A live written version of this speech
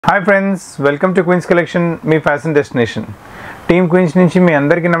Hi friends, welcome to Queen's Collection, me fashion destination. Team queens నుంచి మీ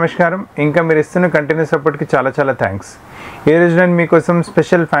అందరికీ నమస్కారం. ఇంకా మీరు ఇస్తున్న కంటిన్యూస్ సపోర్ట్కి చాలా థ్యాంక్స్. ఈ రోజు నేను మీకోసం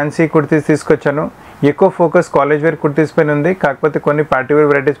స్పెషల్ ఫ్యాన్సీ కుర్తీస్ తీసుకొచ్చాను. ఎక్కువ ఫోకస్ కాలేజ్ వేర్ కుర్తీస్ పైన ఉంది, కాకపోతే కొన్ని పార్టీ వేర్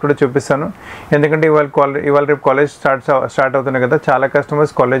వెరైటీస్ కూడా చూపిస్తాను. ఎందుకంటే ఇవాళ రేపు కాలేజ్ స్టార్ట్ అవుతున్నాయి కదా, చాలా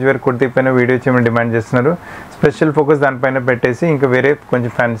కస్టమర్స్ కాలేజ్ వేర్ కుర్తీ పైన వీడియో చేయమని డిమాండ్ చేస్తున్నారు. స్పెషల్ ఫోకస్ దానిపైన పెట్టేసి ఇంకా వేరే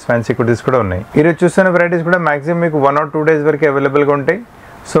కొంచెం ఫ్యాన్సీ కుర్తీస్ కూడా ఉన్నాయి. ఈరోజు చూస్తున్న వెరైటీస్ కూడా మాక్సిమం మీకు 1 or 2 days వరకు అవైలబుల్గా ఉంటాయి.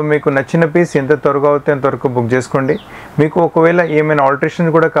 సో మీకు నచ్చిన పీస్ ఎంత త్వరగా అవుతే అంతవరకు బుక్ చేసుకోండి. మీకు ఒకవేళ ఏమైనా ఆల్టరేషన్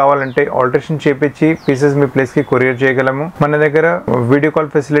కూడా కావాలంటే ఆల్టరేషన్ చేపించి పీసెస్ మీ ప్లేస్కి కొరియర్ చేయగలము. మన దగ్గర వీడియో కాల్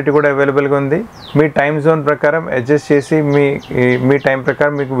ఫెసిలిటీ కూడా అవైలబుల్గా ఉంది. మీ టైం జోన్ ప్రకారం అడ్జస్ట్ చేసి మీ టైం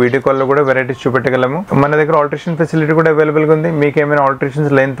ప్రకారం మీకు వీడియో కాల్లో కూడా వెరైటీస్ చూపెట్టగలము. మన దగ్గర ఆల్టరేషన్ ఫెసిలిటీ కూడా అవైలబుల్గా ఉంది. మీకు ఏమైనా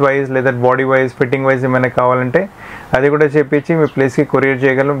ఆల్టరేషన్స్ లెంత్ వైజ్ లేదా బాడీ వైజ్ ఫిట్టింగ్ వైజ్ ఏమైనా కావాలంటే అది కూడా చేపించి మీ ప్లేస్కి కొరియర్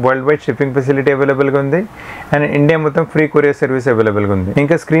చేయగలం. వరల్డ్ వైడ్ షిప్పింగ్ ఫెసిలిటీ అవైలబుల్గా ఉంది అండ్ ఇండియా మొత్తం ఫ్రీ కొరియర్ సర్వీస్ అవైలబుల్గా ఉంది.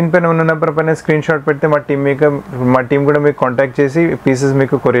 ఇంకా స్క్రీన్ పైన ఉన్న నెంబర్ పైన స్క్రీన్ షాట్ పెడితే మా టీం కూడా మీకు కాంటాక్ట్ చేసి పీసెస్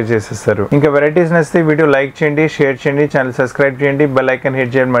మీకు కొరియర్ చేసేస్తారు. ఇంకా వెరైటీస్ నచ్చితే వీడియో లైక్ చేయండి, షేర్ చేయండి, ఛానల్ సబ్స్క్రైబ్ చేయండి, బెల్ ఐకాన్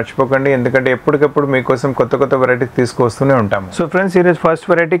హిట్ చేయండి మర్చిపోకండి. ఎందుకంటే ఎప్పటికప్పుడు మీకోసం కొత్త వెరైటీస్ తీసుకొస్తూనే ఉంటాము. సో ఫ్రెండ్స్, ఈరోజు ఫస్ట్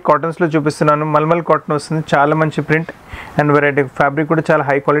వెరైటీ కాటన్స్లో చూపిస్తున్నాను. మల్మల్ కాటన్ వస్తుంది, చాలా మంచి ప్రింట్ అండ్ వెరైటీ. ఫ్యాబ్రిక్ కూడా చాలా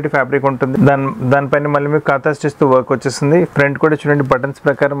హై క్వాలిటీ ఫ్యాబ్రిక్ ఉంటుంది. దానిపైన మళ్ళీ మీకు కాతా స్టిచ్తో వర్క్ వచ్చేస్తుంది. ఫ్రంట్ కూడా చూడండి, బటన్స్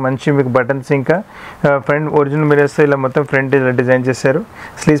ప్రకారం మంచి మీకు బటన్స్, ఇంకా ఫ్రంట్ ఒరిజినల్ మిరర్స్ ఇలా మొత్తం ఫ్రంట్ ఇలా డిజైన్ చేశారు.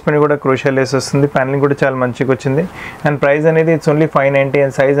 స్లీవ్స్ పైన కూడా క్రోషియా లేస్ వస్తుంది. ప్యానలింగ్ కూడా చాలా మంచిగా వచ్చింది. అండ్ ప్రైస్ అనేది ఇట్స్ ఓన్లీ 590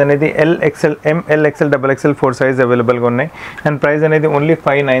 అండ్ సైజ్ అనేది LXL, ML, XL, XXL 4 size అవైలబుల్గా ఉన్నాయి. అండ్ ప్రైస్ అనేది ఓన్లీ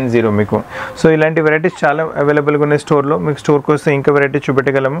 590 మీకు. సో ఇలాంటి వెరైటీస్ చాలా అవైలబుల్గా ఉన్నాయి స్టోర్లో. మీకు స్టోర్కి వస్తే ఇంకా వెరైటీ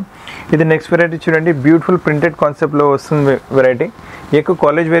చూపెట్టగలము. ఇది నెక్స్ట్ వెరైటీ చూడండి, బ్యూటిఫుల్ ప్రింటెడ్ కాన్సెప్ట్లో వస్తుంది వెరైటీ. ఎక్కువ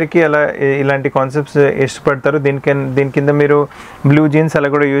కాలేజ్ వేర్కి అలా ఇలాంటి కాన్సెప్ట్స్ ఇష్టపడతారు. దీని కింద మీరు బ్లూ జీన్స్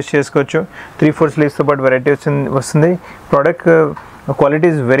అలా కూడా యూజ్ చేసుకోవచ్చు. 3-4 స్లీవ్స్తో పాటు వెరైటీ వస్తుంది. Product quality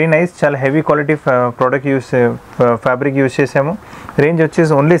is very nice. చాలా heavy quality product fabric use చేసాము. రేంజ్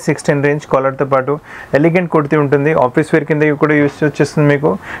వచ్చేసి ఓన్లీ 610 రేంజ్. కాలర్తో పాటు ఎలిగెంట్ కుర్తీ ఉంటుంది. ఆఫీస్ వేర్ కింద కూడా యూజ్ వచ్చేస్తుంది.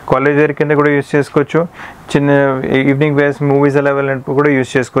 మీకు కాలేజ్ వేర్ కింద కూడా యూజ్ చేసుకోవచ్చు. చిన్న ఈవినింగ్ వేర్స్, మూవీస్ అలా వెళ్ళినప్పుడు కూడా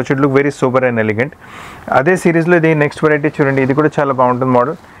యూజ్ చేసుకోవచ్చు. It look very super and elegant. అదే సిరీస్లో ఇది నెక్స్ట్ వెరైటీ చూడండి. ఇది కూడా చాలా బాగుంటుంది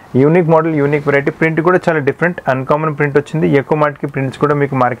model. Unique model, unique variety. Print కూడా చాలా డిఫరెంట్, అన్కామన్ ప్రింట్ వచ్చింది. ఎక్కువ మాటికి ప్రింట్స్ కూడా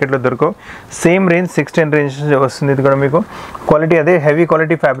మీకు మార్కెట్లో దొరకవు. సేమ్ రేంజ్ 610 రేంజ్ వస్తుంది. ఇది కూడా మీకు క్వాలిటీ అదే హెవీ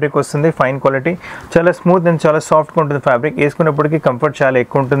క్వాలిటీ ఫ్యాబ్రిక్ వస్తుంది. ఫైన్ క్వాలిటీ, చాలా స్మూత్ అండ్ చాలా సాఫ్ట్గా ఉంటుంది ఫ్యాబ్రిక్. వేసుకున్నప్పటికీ కంఫర్ట్ చాలా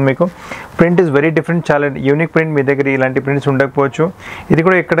ఎక్కువ ఉంటుంది మీకు. ప్రింట్ ఈస్ వెరీ డిఫరెంట్, చాలా యూనిక్ ప్రింట్. మీ దగ్గర ఇలాంటి ప్రింట్స్ ఉండకపోవచ్చు. ఇది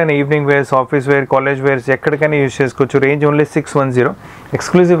కూడా ఎక్కడైనా evening wears, office wear, college wears ఎక్కడికైనా యూజ్ చేసుకోవచ్చు. Range only 610.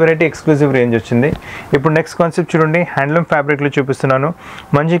 Exclusive variety, exclusive range వచ్చింది. ఇప్పుడు నెక్స్ట్ కాన్సెప్ట్ చూడండి, హ్యాండ్లూమ్ ఫ్యాబ్రిక్లో చూపిస్తున్నాను.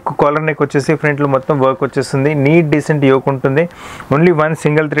 మంచి కాలర్ నెక్ వచ్చేసి ఫ్రంట్లో మొత్తం వర్క్ వచ్చేస్తుంది. నీట్ డీసెంట్ యోక్ ఉంటుంది. ఓన్లీ 1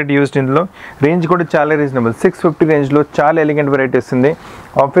 సింగిల్ థ్రెడ్ యూస్డ్ ఇందులో. రేంజ్ కూడా చాలా రీజనబుల్, 650 రేంజ్లో చాలా ఎలిగెంట్ వెరైటీ వస్తుంది.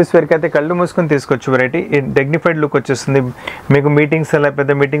 ఆఫీస్ వేర్కి అయితే కళ్ళు మూసుకొని తీసుకోవచ్చు వెరైటీ. డిగ్నిఫైడ్ లుక్ వచ్చేస్తుంది. మీకు మీటింగ్స్ అలా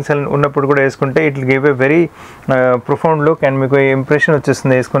పెద్ద మీటింగ్స్ అలా ఉన్నప్పుడు కూడా వేసుకుంటే it will give a very profound look and మీకు ఇంప్రెషన్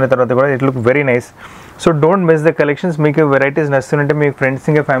వచ్చేస్తుంది వేసుకున్న తర్వాత కూడా. It look very nice. So don't miss the collections. మీకు వెరైటీస్ నచ్చుతుంటే మీ ఫ్రెండ్స్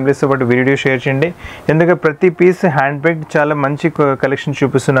ఇంకా ఫ్యామిలీస్తో పాటు వీడియో షేర్ చేయండి. ఎందుకంటే ప్రతి పీస్ హ్యాండ్ బ్యాగ్ చాలా మంచి కలెక్షన్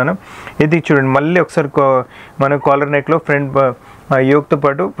చూపిస్తున్నాను. ఇది చూడండి, మళ్ళీ ఒకసారి మన కాలర్ నెక్లో ఫ్రంట్ యోక్తో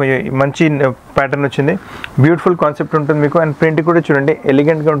పాటు మంచి ప్యాటర్న్ వచ్చింది. బ్యూటిఫుల్ కాన్సెప్ట్ ఉంటుంది మీకు. అండ్ ప్రింట్ కూడా చూడండి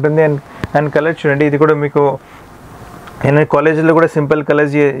ఎలిగెంట్గా ఉంటుంది. అండ్ కలర్ చూడండి, ఇది కూడా మీకు కాలేజీలో కూడా సింపుల్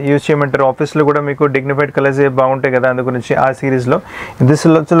కలర్స్ యూజ్ చేయమంటారు. ఆఫీస్లో కూడా మీకు డిగ్నిఫైడ్ కలర్స్ బాగుంటాయి కదా, అందు గురించి ఆ సిరీస్లో this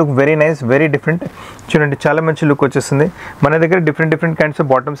also look very nice, very different. చూడండి చాలా మంచి లుక్ వచ్చేస్తుంది. మన దగ్గర డిఫరెంట్ కైండ్స్ ఆఫ్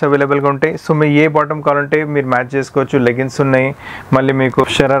బాటమ్స్ అవైలబుల్గా ఉంటాయి. సో మీరు ఏ బాటమ్ కావాలంటే మీరు మ్యాచ్ చేసుకోవచ్చు. లెగిన్స్ ఉన్నాయి, మళ్ళీ మీకు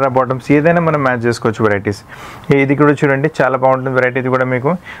షరారా బాటమ్స్ ఏదైనా మనం మ్యాచ్ చేసుకోవచ్చు వెరైటీస్. ఇది కూడా చూడండి చాలా బాగుంటుంది వెరైటీ. ఇది కూడా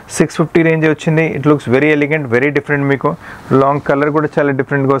మీకు 650 రేంజ్ వచ్చింది. It looks very elegant, very different. మీకు లాంగ్ కలర్ కూడా చాలా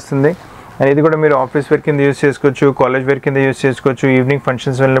డిఫరెంట్గా వస్తుంది. అండ్ ఇది కూడా మీరు ఆఫీస్ వేర్ కింద యూజ్ చేసుకోవచ్చు, కాలేజ్ వేర్ కింద యూజ్ చేసుకోవచ్చు. ఈవినింగ్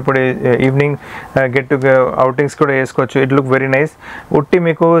ఫంక్షన్స్ వెళ్ళినప్పుడు, ఈవినింగ్ గెట్ టు అవుటింగ్స్ కూడా వేసుకోవచ్చు. It look very nice. ఉట్టి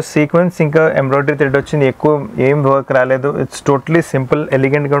మీకు సీక్వెన్స్ ఇంకా ఎంబ్రాయిడరీ థ్రెడ్ వచ్చింది. ఎక్కువ ఏం వర్క్ రాలేదు. ఇట్స్ టోటలీ సింపుల్,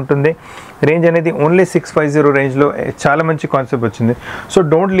 ఎలిగెంట్గా ఉంటుంది. రేంజ్ అనేది ఓన్లీ 650 రేంజ్లో చాలా మంచి కాన్సెప్ట్ వచ్చింది. So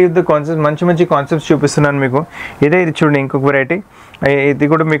don't leave the concept. మంచి కాన్సెప్ట్స్ చూపిస్తున్నాను మీకు. ఇది చూడండి ఇంకొక వెరైటీ. ఇది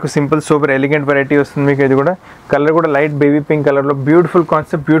కూడా మీకు సింపుల్ సూపర్ ఎలిగెంట్ వెరైటీ వస్తుంది మీకు. ఇది కూడా కలర్ కూడా లైట్ బేబీ పింక్ కలర్లో బ్యూటిఫుల్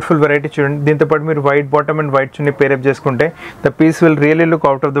కాన్సెప్ట్, బ్యూటిఫుల్ వెరైటీ చూడండి. దీంతో పాటు మీరు white bottom and white chunni pair up చేసుకుంటే the piece will really look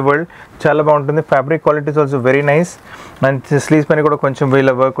out of the world. చాలా బాగుంటుంది. Fabric qualities also very nice. And sleeves పైన కూడా కొంచెం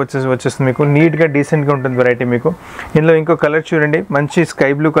వీళ్ళ వర్క్ వచ్చేస్తుంది మీకు. నీట్గా డీసెంట్గా ఉంటుంది వెరైటీ మీకు. ఇందులో ఇంకో కలర్ చూడండి, మంచి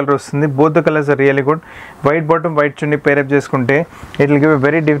స్కై బ్లూ కలర్ వస్తుంది. Both the colours are really good. White bottom white chunni pair up చేసుకుంటే it will give a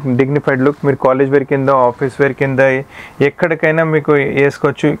very dignified look. మీరు కాలేజ్ వేర్ కింద, ఆఫీస్ వేర్ కింద ఎక్కడికైనా మీకు మీకు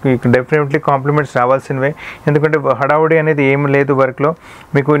వేసుకోవచ్చు. డెఫినెట్లీ కాంప్లిమెంట్స్ రావాల్సినవే, ఎందుకంటే హడావుడి అనేది ఏం లేదు వర్క్లో.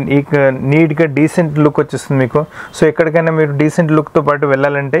 మీకు నీట్గా డీసెంట్ లుక్ వచ్చేస్తుంది మీకు. సో ఎక్కడికైనా మీరు డీసెంట్ లుక్తో పాటు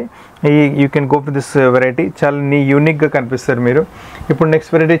వెళ్ళాలంటే you can go for this variety. చాలా యూనిక్గా కనిపిస్తారు మీరు. ఇప్పుడు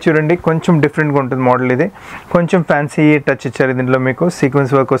నెక్స్ట్ వెరైటీ చూడండి, కొంచెం డిఫరెంట్గా ఉంటుంది మోడల్. ఇది కొంచెం ఫ్యాన్సీ టచ్ ఇచ్చారు. దీంట్లో మీకు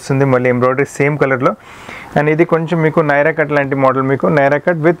సీక్వెన్స్ వర్క్ వస్తుంది, మళ్ళీ ఎంబ్రాయిడరీ సేమ్ కలర్లో. అండ్ ఇది కొంచెం మీకు నైరా కట్ లాంటి మోడల్. మీకు నైరా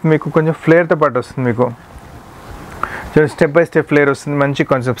కట్ విత్ మీకు కొంచెం ఫ్లేర్తో పాటు వస్తుంది మీకు. చూడండి, స్టెప్ బై స్టెప్ ఫ్లేర్ వస్తుంది, మంచి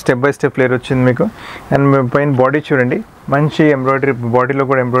concept. Step by step flare వచ్చింది మీకు. అండ్ పైన బాడీ చూడండి, మంచి ఎంబ్రాయిడరీ, బాడీలో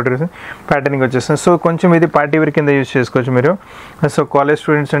కూడా ఎంబ్రాయిడరీ ప్యాటర్నింగ్ వచ్చేస్తుంది. సో కొంచెం ఇది పార్టీ వేర్ కింద యూజ్ చేసుకోవచ్చు మీరు. సో కాలేజ్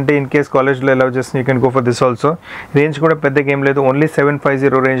స్టూడెంట్స్ అంటే ఇన్ కేస్ కాలేజ్లో ఎలా చేస్తుంది, you can go for this also. Range కూడా పెద్దగా ఏం లేదు, ఓన్లీ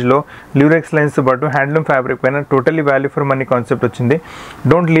 750 రేంజ్లో ల్యూరెక్స్ లైన్స్తో పాటు హ్యాండ్లూమ్ ఫ్యాబ్రిక్ పైన totally value for money concept వచ్చింది.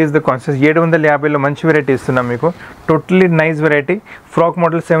 Don't lease the concept. 750లో మంచి వెరైటీ ఇస్తున్నాం మీకు, totally nice variety. Frock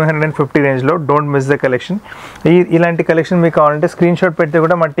model 750 రేంజ్లో. Don't miss the collection. ఇలాంటి కలెక్షన్ మీకు కావాలంటే స్క్రీన్ షాట్ పెడితే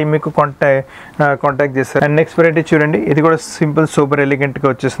కూడా మా టీం మీకు కాంటాక్ట్ చేస్తారు. అండ్ నెక్స్ట్ వెరైటీ చూడండి, ఇది కూడా సింపుల్ సూపర్ ఎలిగెంట్గా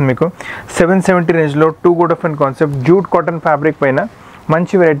వచ్చేస్తుంది మీకు. 770 రేంజ్లో too good of and concept jute cotton fabric పైన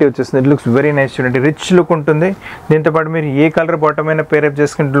మంచి వెరైటీ వచ్చేస్తుంది. It looks very nice. చూడండి, రిచ్ లుక్ ఉంటుంది. దీంతోపాటు మీరు ఏ కలర్ బాటమ్ అయినా పేరప్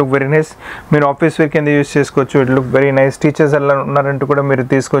చేసుకుంటే లుక్ వెరీ నైస్. మీరు ఆఫీస్ వేర్ కింద యూస్ చేసుకోవచ్చు. It look very nice. Teachers ఎలా ఉన్నారంటూ కూడా మీరు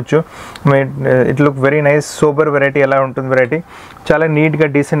తీసుకోవచ్చు. It look very nice. Super variety ఎలా ఉంటుంది వెరైటీ, చాలా నీట్గా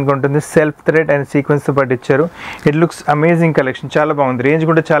డీసెంట్గా ఉంటుంది. సెల్ఫ్ థ్రెడ్ అండ్ సీక్వెన్స్తో పాటు ఇచ్చారు. ఇట్ లుక్స్ అమేజింగ్ కలెక్షన్, చాలా బాగుంది. రేంజ్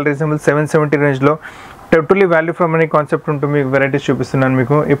కూడా చాలా రీజనబుల్. 770 రేంజ్లో totally value for money concept ఉంటుంది. మీకు వెరైటీస్ చూపిస్తున్నాను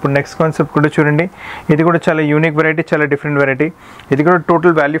మీకు. ఇప్పుడు నెక్స్ట్ కాన్సెప్ట్ కూడా చూడండి, ఇది కూడా చాలా యూనిక్ వెరైటీ, చాలా డిఫరెంట్ వెరైటీ. ఇది కూడా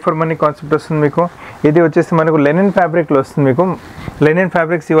total value for money concept వస్తుంది మీకు. ఇది వచ్చేసి మనకు లెనిన్ ఫ్యాబ్రిక్లో వస్తుంది మీకు. లెనిన్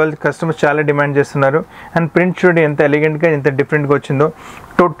ఫ్యాబ్రిక్స్ ఇవాళ కస్టమర్స్ చాలా డిమాండ్ చేస్తున్నారు. అండ్ ప్రింట్ చూడండి ఎంత ఎలిగెంట్గా, ఎంత డిఫరెంట్గా వచ్చిందో.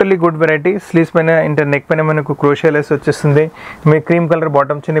 Totally good variety. స్లీవ్స్ పైన నెక్ పైన మనకు క్రోషియా లేస్ వచ్చేస్తుంది. మీరు క్రీమ్ కలర్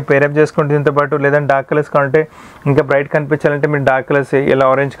బాటమ్స్ ని పేరప్ చేసుకుంటే దీంతో పాటు, లేదంటే డార్క్ కలర్స్ కావాలంటే, ఇంకా బ్రైట్ కనిపించాలంటే మీరు డార్క్ కలర్స్ ఇలా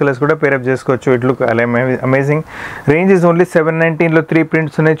ఆరెంజ్ కలర్స్ కూడా పేరప్ చేసుకోవచ్చు. It look amazing. Range is only 719లో 3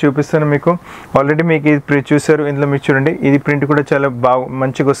 prints ఉన్నాయి, చూపిస్తాను మీకు. ఆల్రెడీ మీకు ఇది చూసారు. ఇందులో మీకు చూడండి, ఇది ప్రింట్ కూడా చాలా బాగా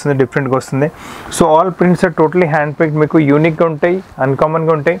మంచిగా వస్తుంది, డిఫరెంట్గా వస్తుంది. So all prints are totally hand picked. మీకు యూనిక్గా ఉంటాయి,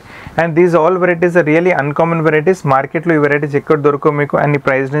 అన్కామన్గా ఉంటాయి. And these all varieties are really uncommon varieties. మార్కెట్లో ఈ వెరైటీస్ ఎక్కడ దొరకవు మీకు. అండ్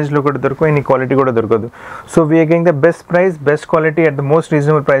ప్రైస్ రేంజ్లో కూడా దొరకవు, ఇన్ని క్వాలిటీ కూడా దొరకదు. So we are giving the best price, best quality at the most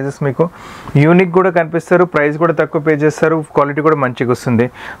reasonable prices. మీకు యూనిక్ కూడా కనిపిస్తారు, ప్రైస్ కూడా తక్కువ పే చేస్తారు, క్వాలిటీ కూడా మంచిగా వస్తుంది.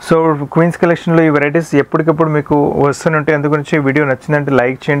 సో క్వీన్స్ కలెక్షన్లో ఈ వెరైటీస్ ఎప్పటికప్పుడు మీకు వస్తుంటాయి. అందుగురించి వీడియో నచ్చిందంటే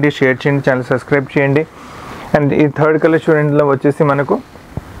లైక్ చేయండి, షేర్ చేయండి, ఛానల్ సబ్స్క్రైబ్ చేయండి. అండ్ ఈ థర్డ్ కలర్ చూడండిలో వచ్చేసి మనకు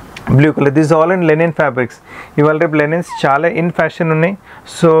blue colour. This all in Lenin fabrics. ఇవాళ రేపు లెనిన్స్ చాలా ఇన్ ఫ్యాషన్ ఉన్నాయి.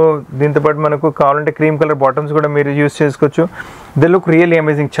 సో దీంతోపాటు మనకు కావాలంటే క్రీమ్ కలర్ బాటమ్స్ కూడా మీరు యూస్ చేసుకోవచ్చు. ది లుక్ రియల్లీ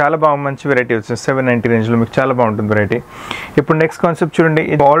అమేజింగ్, చాలా బాగుంది. మంచి వెరైటీ వచ్చింది 790 రేంజ్లో మీకు, చాలా బాగుంటుంది వెరైటీ. ఇప్పుడు నెక్స్ట్ కాన్సెప్ట్ చూడండి,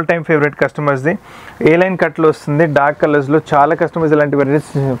 ఇది ఆల్ టైమ్ ఫేవరెట్ కస్టమర్స్ది. ఏ లైన్ కట్లో వస్తుంది, డార్క్ కలర్స్లో. చాలా కస్టమర్స్ ఇలాంటి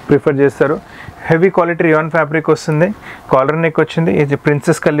వెరైటీస్ ప్రిఫర్ చేస్తారు. హెవీ క్వాలిటీ రియాన్ ఫ్యాబ్రిక్ వస్తుంది, కాలర్ నెక్ వచ్చింది. ఇది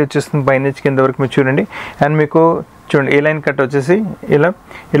ప్రిన్సెస్ కల్లి వచ్చేస్తుంది పైనుంచి కింద వరకు మీరు చూడండి. అండ్ మీకు చూడండి, ఏ లైన్ కట్ వచ్చేసి ఇలా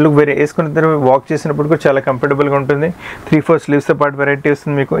ఇల్లు వేరే వేసుకున్న తర్వాత వాక్ చేసినప్పుడు కూడా చాలా కంఫర్టబుల్గా ఉంటుంది. 3-4 స్లీవ్స్తో పాటు వెరైటీ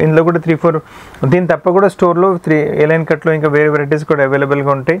వస్తుంది మీకు. ఇందులో కూడా 3-4, దీని తప్ప కూడా స్టోర్లో ఏ లైన్ కట్లో ఇంకా వేరే వెరైటీస్ కూడా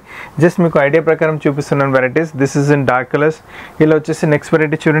అవైలబుల్గా ఉంటాయి. జస్ట్ మీకు ఐడియా ప్రకారం చూపిస్తున్నాను varieties. This is in dark colours. ఇలా వచ్చేసి నెక్స్ట్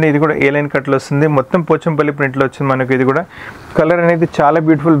వెరైటీ చూడండి, ఇది కూడా ఏ లైన్ కట్లో వస్తుంది. మొత్తం పోచంపల్లి ప్రింట్లో వచ్చింది మనకు. ఇది కూడా కలర్ అనేది చాలా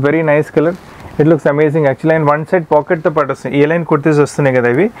beautiful, very nice colour. It looks amazing actually. And one side పాకెట్తో పాటు వస్తాయి. ఏ లైన్ కుర్తీస్ వస్తున్నాయి కదా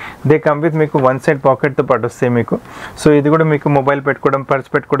ఇవి, దే కమ్ విత్ మీకు వన్ సైడ్ పాకెట్తో పాటు వస్తాయి మీకు. సో ఇది కూడా మీకు మొబైల్ పెట్టుకోవడం, పర్స్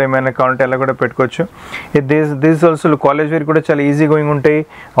పెట్టుకోవడం, ఏమైనా కావాలంటే అలా కూడా పెట్టుకోవచ్చు. దిస్ ఆల్సో కాలేజ్ వేర్ కూడా చాలా ఈజీ గోయింగ్ ఉంటాయి.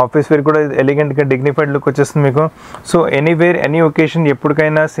 ఆఫీస్ వేర్ కూడా ఎలిగెంట్గా డిగ్నిఫైడ్ లుక్ వచ్చేస్తుంది మీకు. సో ఎనీవేర్, ఎనీ ఒకేషన్,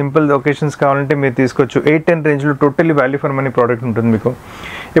 ఎప్పటికైనా సింపుల్ ఒకేషన్స్ కావాలంటే మీరు తీసుకోవచ్చు. 8-10 రేంజ్లో totally value for money product ఉంటుంది మీకు.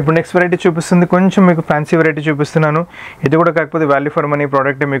 ఇప్పుడు నెక్స్ట్ వెరైటీ చూపిస్తుంది, కొంచెం మీకు ఫ్యాన్సీ వెరైటీ చూపిస్తున్నాను. ఇది కూడా కాకపోతే వాల్యూ ఫర్ మనీ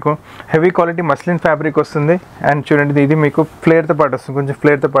ప్రోడక్టే మీకు. హెవీ క్వాలిటీ మస్లిన్ ఫ్యాబ్రిక్ వస్తుంది. అండ్ చూడండి, ఇది మీకు ఫ్లేర్తో పాటు వస్తుంది, కొంచెం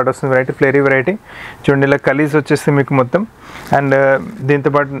ఫ్లేర్తో పాటు వస్తుంది వెరైటీ, ఫ్లేరీ వెరైటీ. చూడండి ఇలా కలీస్ వచ్చేస్తుంది మీకు మొత్తం. అండ్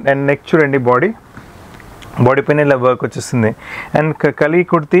దీంతో పాటు అండ్ నెక్ చూడండి, బాడీ పైన ఇలా వర్క్ వచ్చేస్తుంది. అండ్ కలీ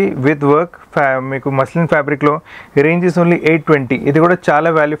కుర్తీ విత్ వర్క్ మీకు మస్లిన్ ఫ్యాబ్రిక్లో. Range is only 820. ఇది కూడా చాలా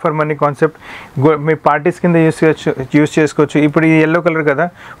value for money concept. Me parties కింద యూస్ చేసుకోవచ్చు. ఇప్పుడు ఈ ఎల్లో కలర్ కదా,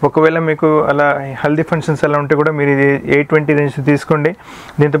 ఒకవేళ మీకు అలా హల్దీ ఫంక్షన్స్ అలా ఉంటే కూడా మీరు ఇది 820 రేంజ్ తీసుకోండి.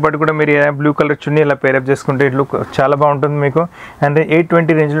 దీంతోపాటు కూడా మీరు బ్లూ కలర్ చున్నీ ఇలా పేరప్ చేసుకుంటే ఇట్ లుక్ చాలా బాగుంటుంది మీకు. అండ్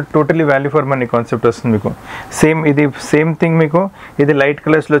 820 రేంజ్లో totally value for money concept వస్తుంది మీకు. ఇది సేమ్ థింగ్ మీకు. ఇది లైట్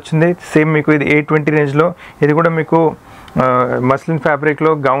కలర్స్లో వచ్చింది సేమ్ మీకు. ఇది 820 రేంజ్లో. ఇది కూడా మీకు మస్లిన్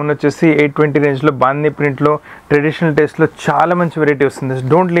ఫ్యాబ్రిక్లో గౌన్ వచ్చేసి 820 రేంజ్లో బాందీ ప్రింట్లో ట్రెడిషనల్ టేస్ట్లో చాలా మంచి వెరైటీ వస్తుంది.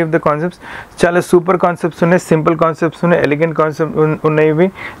 డోంట్ లీవ్ ద కాన్సెప్ట్స్, చాలా సూపర్ కాన్సెప్ట్స్ ఉన్నాయి, సింపుల్ కాన్సెప్ట్స్ ఉన్నాయి, ఎలిగెంట్ కాన్సెప్ట్ ఉన్నాయి ఇవి,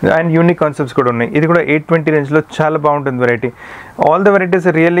 అండ్ యూనిక్ కాన్సెప్ట్స్ కూడా ఉన్నాయి. ఇది కూడా 820 రేంజ్లో చాలా బాగుంటుంది variety. All the varieties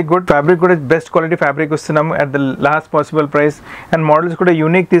are really good. Fabric కూడా బెస్ట్ క్వాలిటీ ఫ్యాబ్రిక్ వస్తున్నాము at the last possible price, and models కూడా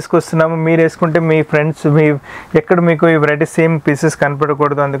యూనిక్ తీసుకొస్తున్నాము. మీరు వేసుకుంటే మీ ఫ్రెండ్స్ మీ ఎక్కడ మీకు ఈ వెరైటీస్ సేమ్ పీసెస్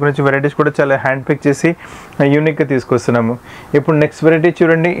కనపడకూడదు, అందుగురించి వెరైటీస్ కూడా చాలా హ్యాండ్ పిక్ చేసి యూనిక్గా తీసుకొస్తున్నాము. ఇప్పుడు నెక్స్ట్ వెరైటీ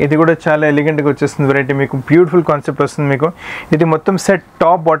చూడండి, ఇది కూడా చాలా ఎలిగెంట్గా వచ్చేస్తుంది వెరైటీ, మీకు బ్యూటిఫుల్ కాన్సెప్ట్ వస్తుంది. మీకు ఇది మొత్తం సెట్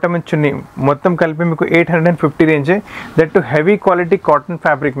టాప్ బాటమ్ చున్నీ మొత్తం కలిపి మీకు 850 range, that to heavy quality cotton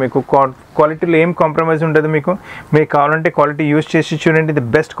fabric. మీకు క్వాలిటీలో ఏం కాంప్రమైజ్ ఉండదు. మీకు కావాలంటే క్వాలిటీ యూస్ చేసి చూడండి, ఇది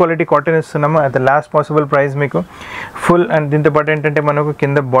బెస్ట్ క్వాలిటీ కాటన్ ఇస్తున్నాము at the last possible price మీకు ఫుల్. అండ్ దీంతో పాటు ఏంటంటే మనకు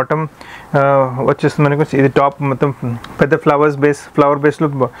కింద బాటమ్ వచ్చేస్తుంది, మనకు ఇది టాప్ మొత్తం పెద్ద ఫ్లవర్ బేస్లో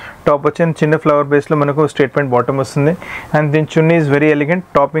టాప్ వచ్చింది, చిన్న ఫ్లవర్ బేస్లో మనకు స్ట్రేట్ పాయింట్ బాటమ్ వస్తుంది. అండ్ దీని చున్నీ ఈజ్ వెరీ ఎలిగెంట్,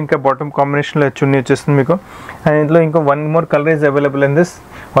 టాప్ ఇంకా బాటమ్ కాంబినేషన్లో చున్నీ వచ్చేస్తుంది మీకు. అండ్ ఇందులో ఇంకా one more colour is available in this.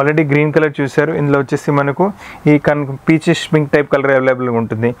 Already green colour చూశారు, ఇందులో వచ్చేసి మనకు ఈ పీచిష్ పింక్ టైప్ కలర్ అవైలబుల్గా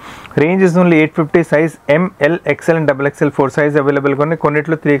ఉంటుంది. Range is only 850, size ML, XL and XXL 4 size అవైలబుల్గా ఉన్నాయి,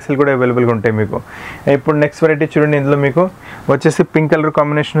 కొన్నిట్లో 3XL కూడా అవైలబుల్గా ఉంటాయి మీకు. ఇప్పుడు నెక్స్ట్ వెరైటీ చూడండి, ఇందులో మీకు వచ్చేసి పింక్ కలర్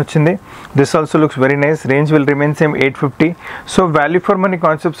కాంబినేషన్ వచ్చింది. This also looks very nice. Range will remain same 850. So value for money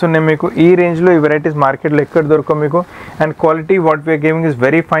concepts ఉన్నాయి మీకు. ఈ రేంజ్లో ఈ వెరైటీస్ మార్కెట్లో ఎక్కడ దొరకవు మీకు. And quality what we are giving is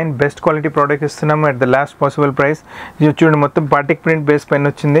very fine, best quality product ఇస్తున్నాము at the last possible price. చూడండి మొత్తం బాటిక్ ప్రింట్ బేస్ పైన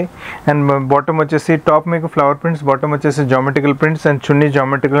వచ్చింది, అండ్ బాటమ్ వచ్చేసి టాప్ మీకు ఫ్లవర్ ప్రింట్స్, బాటమ్ వచ్చేసి geometrical prints, and chunni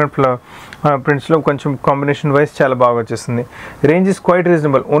geometrical ప్రింట్స్లో కొంచెం కాంబినేషన్ వైజ్ చాలా బాగా వచ్చేస్తుంది. Range is quite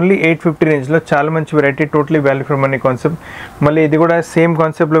reasonable, only 850 రేంజ్లో చాలా మంచి variety, totally value for money concept. మళ్ళీ ఇది కూడా సేమ్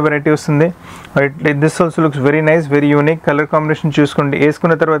కాన్సెప్ట్లో వెరైటీ వస్తుంది. This also looks very nice, very unique. Colour combination చూసుకోండి,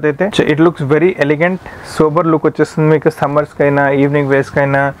 వేసుకున్న తర్వాత అయితే it looks very elegant, sober look వచ్చేస్తుంది మీకు. సమ్మర్స్కైనా ఈవినింగ్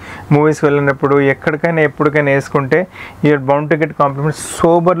వేస్కైనా మూవీస్కి వెళ్ళినప్పుడు ఎక్కడికైనా ఎప్పటికైనా వేసుకుంటే you're bound to get compliments.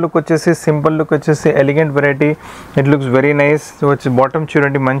 Sober look వచ్చేసి, సింపుల్ లుక్ వచ్చేసి, elegant variety. It looks very nice. వచ్చి బాటమ్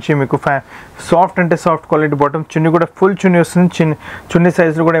చూడండి మంచి మీకు సాఫ్ట్ అంటే సాఫ్ట్ క్వాలిటీ బాటమ్. చున్నీ కూడా ఫుల్ చున్నీ వస్తుంది, చున్నీ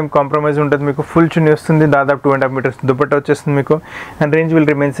సైజులో కూడా ఏం కాంప్రమైజ్ ఉంటుంది మీకు. ఫుల్ చున్నీ వస్తుంది, దాదాపు 2.5 మీటర్స్ దుపట్టా వచ్చేస్తుంది మీకు. And range will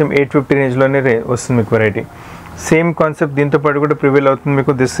remain same 850 రేంజ్లోనే వస్తుంది మీకు వెరైటీ. సేమ్ కాన్సెప్ట్ దీంతో పాటు కూడా ప్రివీల్ అవుతుంది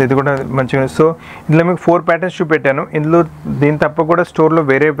మీకు. ఇది కూడా మంచిగా. సో ఇందులో మీకు 4 ప్యాటర్న్స్ చూపెట్టాను. ఇందులో దీని తప్ప కూడా స్టోర్లో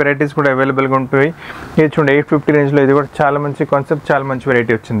వేరే వెరైటీస్ కూడా అవైలబుల్గా ఉంటాయి. ఇది చూడండి 850 రేంజ్లో, ఇది కూడా చాలా మంచి కాన్సెప్ట్, చాలా మంచి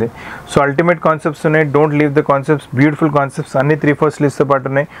వెరైటీ వచ్చింది. సో అల్టిమేట్ కాన్సెప్ట్స్ ఉన్నాయి, don't leave the concepts, beautiful concepts అన్ని 3/4 స్లీవ్స్తో పాటు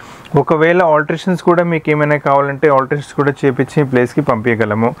ఉన్నాయి. ఒకవేళ ఆల్టరేషన్స్ కూడా మీకు ఏమైనా కావాలంటే ఆల్టరేషన్స్ కూడా చేపించి ప్లేస్కి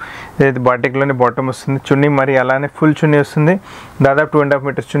పంపించగలము. ఇది బాటిక్లోనే బాటమ్ వస్తుంది, చున్నీ మరి అలానే ఫుల్ చున్నీ వస్తుంది, దాదాపు 2.5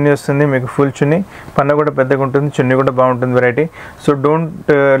 మీటర్స్ చున్నీ వస్తుంది మీకు. ఫుల్ చున్నీ, పన్న కూడా పెద్దగా ఉంటుంది, చున్నీ కూడా బాగుంటుంది variety. So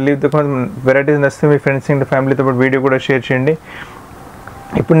don't leave the varieties. నచ్చితే మీ ఫ్రెండ్స్ అండ్ ఫ్యామిలీతో పాటు వీడియో కూడా షేర్ చేయండి.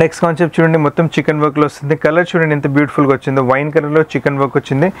 ఇప్పుడు నెక్స్ట్ కాన్సెప్ట్ చూడండి, మొత్తం చికెన్ వర్క్లో వస్తుంది. కలర్ చూడండి ఎంత బ్యూటిఫుల్గా వచ్చిందో, వైన్ కలర్లో చికెన్ వర్క్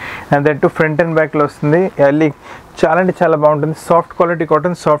వచ్చింది. And that to front and బ్యాక్లో వస్తుంది. ఎర్లీ చాలా అంటే చాలా బాగుంటుంది. Soft quality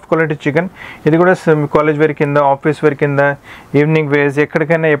cotton, soft quality chicken. ఇది కూడా కాలేజ్ వేర్ కింద, ఆఫీస్ వేర్ కింద, ఈవినింగ్ వేర్స్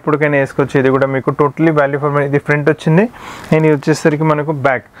ఎక్కడికైనా ఎప్పటికైనా వేసుకోవచ్చు. ఇది కూడా మీకు టోటలీ వాల్యూ ఫర్ మనీ. ఇది ఫ్రంట్ వచ్చింది, అండ్ ఇది వచ్చేసరికి మనకు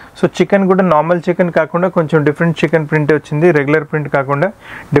బ్యాక్. సో చికెన్ కూడా నార్మల్ చికెన్ కాకుండా కొంచెం డిఫరెంట్ చికెన్ ప్రింట్ వచ్చింది, రెగ్యులర్ ప్రింట్ కాకుండా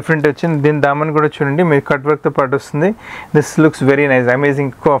డిఫరెంట్ వచ్చింది. దీని దామన్ కూడా చూడండి మీకు కట్ వర్క్తో పాటు వస్తుంది. This looks very nice, amazing.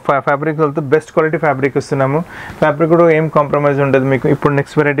 Fabric వాళ్ళతో బెస్ట్ క్వాలిటీ ఫ్యాబ్రిక్ ఇస్తున్నాము. ఫ్యాబ్రిక్ కూడా ఏం కాంప్రమైజ్ ఉండదు మీకు. ఇప్పుడు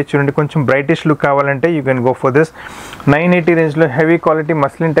నెక్స్ట్ వెరైటీ చూడండి, కొంచెం బ్రైటిష్ లుక్ కావాలంటే you can go for this. 980 రేంజ్లో heavy quality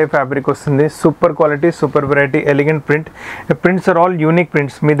muslin type fabric వస్తుంది. Super quality, super variety, elegant print. Prints are all unique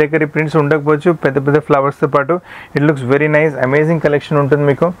prints. మీ దగ్గర ఈ ప్రింట్స్ ఉండకపోవచ్చు, పెద్ద పెద్ద ఫ్లవర్స్తో పాటు. It looks very nice, amazing collection ఉంటుంది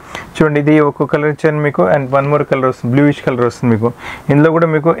మీకు. చూడండి ఇది ఒక కలర్ ఇచ్చాను మీకు, అండ్ వన్ మోర్ కలర్ వస్తుంది, బ్లూయిష్ కలర్ వస్తుంది మీకు. ఇందులో కూడా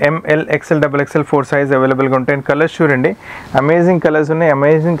మీకు ML, XL, XXL 4 సైజ్ అవైలబుల్గా ఉంటాయి. అండ్ కలర్స్ చూడండి, అమేజింగ్ కలర్స్ ఉన్నాయి,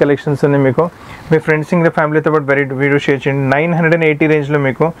 అమేజింగ్ కలెక్షన్స్ ఉన్నాయి మీకు. మీ ఫ్రెండ్స్ ఇంకా ఫ్యామిలీతో పాటు వీడియో షేర్ చేయండి. 980 రేంజ్లో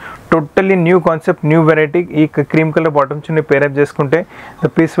మీకు totally new concept, new variety. ఈ క్రీమ్ కలర్ బాటమ్ చున్నీ పేరప్ చేసుకుంటే the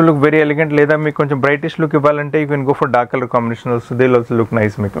peaceful look very elegant. లేదా మీకు కొంచెం బ్రైటిష్ లుక్ ఇవ్వాలంటే you can go for dark colour combination వస్తుంది. దే ఆల్సో లుక్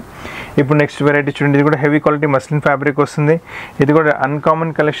నైస్ మీకు. ఇప్పుడు నెక్స్ట్ వెరైటీ చూడండి, ఇది కూడా హెవీ క్వాలిటీ మస్లిన్ ఫ్యాబ్రిక్ వస్తుంది. ఇది కూడా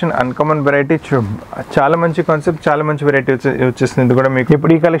అన్కామన్ కలెక్షన్, అన్కామన్ వెరైటీ. చాలా మంచి కాన్సెప్ట్, చాలా మంచి వెరైటీ వచ్చేస్తుంది. ఇది కూడా మీకు.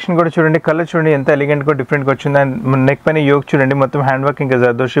 ఇప్పుడు ఈ కలెక్షన్ కూడా చూడండి, కలర్ చూడండి ఎంత ఎలిగెంట్గా డిఫరెంట్గా వచ్చింది. అండ్ నెక్ పైన యోక్ చూడండి, మొత్తం హ్యాండ్ వర్క్ ఇంకా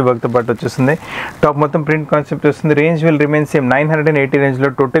జర్దోషి వర్క్తో పాటు వచ్చేస్తుంది. టాప్ మొత్తం ప్రింట్ కాన్సెప్ట్ వస్తుంది. రేంజ్ విల్ రిమైన్ సేమ్ 980 రేంజ్లో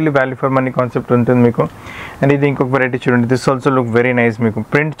totally value for money concept ఉంటుంది మీకు. అండ్ ఇది ఇది ఇంకొక వెరైటీ చూడండి. This also look very nice. మీకు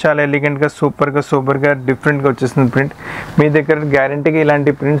ప్రింట్ చాలా ఎలిగెంట్గా సూపర్గా డిఫరెంట్గా వచ్చేస్తుంది ప్రింట్. మీ దగ్గర గ్యారంటీగా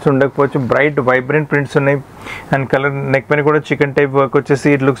ఇలాంటి ప్రింట్స్ ఉండకపోవచ్చు, బ్రైట్ వైబ్రెంట్ ప్రింట్స్ ఉన్నాయి. అండ్ కలర్ నెక్ పైన కూడా చికెన్ టైప్ వర్క్ వచ్చేసి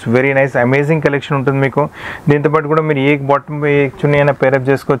it looks very nice. Amazing collection ఉంటుంది మీకు. దీంతోపాటు కూడా మీరు ఏ బాటమ్ ఏ చున్నీ అయినా పేరప్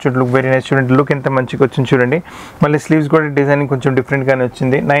చేసుకోవచ్చు. It look very nice. చూడండి లుక్ ఎంత మంచిగా వచ్చింది చూడండి. మళ్ళీ స్లీవ్స్ కూడా డిజైనింగ్ కొంచెం డిఫరెంట్గానే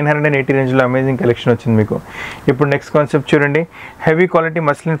వచ్చింది. 980 రేంజ్లో అమేజింగ్ కలెక్షన్ వచ్చింది మీకు. ఇప్పుడు next concept చూడంండి. Heavy quality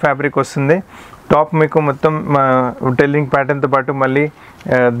muslin fabric వస్తుంది. టాప్ మీకు మొత్తం టైలరింగ్ ప్యాటర్న్తో పాటు మళ్ళీ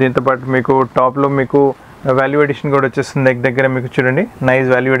దీంతోపాటు మీకు టాప్లో మీకు వాల్యూ ఎడిషన్ కూడా వచ్చేస్తుంది. నెక్ దగ్గర మీకు చూడండి nice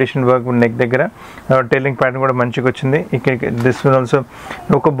value addition work neck దగ్గర. టైలరింగ్ ప్యాటర్న్ కూడా మంచిగా వచ్చింది. ఇక్కడ దిస్ ఆల్సో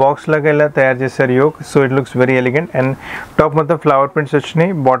ఒక బాక్స్ లాగా ఇలా తయారు చేశారు yoke. So it looks very elegant. And top మొత్తం ఫ్లవర్ ప్రింట్స్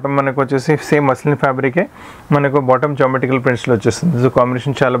వచ్చినాయి. బాటమ్ మనకు వచ్చేసి సేమ్ మస్లిన్ ఫ్యాబ్రికే మనకు బాటమ్ జామెట్రికల్ ప్రింట్స్లో వచ్చేస్తుంది. సో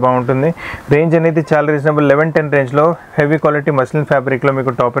కాంబినేషన్ చాలా బాగుంటుంది. రేంజ్ అనేది చాలా రీజనబుల్. 11-10 రేంజ్లో హెవీ క్వాలిటీ మస్లిన్ ఫ్యాబ్రిక్లో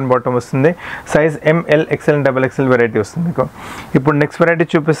మీకు టాప్ అండ్ బాటమ్ వస్తుంది. Size ML, XL and XXL variety వస్తుంది మీకు. ఇప్పుడు నెక్స్ట్ వెరైటీ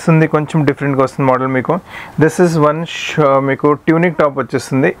చూపిస్తుంది. కొంచెం డిఫరెంట్గా వస్తుంది మోడల్ మీకు. దిస్ ఇస్ వన్ మీకు ట్యూనిక్ టాప్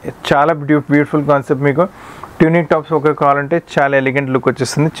వచ్చేస్తుంది. చాలా బ్యూటిఫుల్ కాన్సెప్ట్ మీకు. ట్యూనిక్ టాప్స్ ఒక కావాలంటే చాలా ఎలిగెంట్ లుక్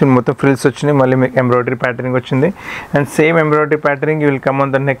వచ్చేస్తుంది. మొత్తం ఫ్రిల్స్ వచ్చినాయి. మళ్ళీ మీకు ఎంబ్రాయిడరీ ప్యాటర్నింగ్ వచ్చింది. And same embroidery patterning will come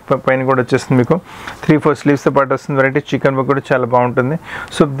on the neck పైన కూడా వచ్చేస్తుంది మీకు. 3-4 స్లీవ్స్తో పాటు వస్తుంది వెరైటీ. చికెన్ వర్క్ కూడా చాలా బాగుంటుంది.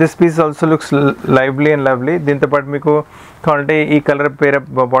 So this piece also looks lively and lovely. దీంతోపాటు మీకు కావాలంటే ఈ కలర్ పేరప్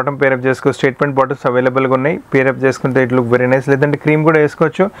బాటమ్ పేరప్ చేసుకో. స్టేట్మెంట్ బాటమ్స్ అవైలబుల్గా ఉన్నాయి. పేరప్ చేసుకుంటే ఇట్ లుక్ వెరీ నైస్. లేదంటే క్రీమ్ కూడా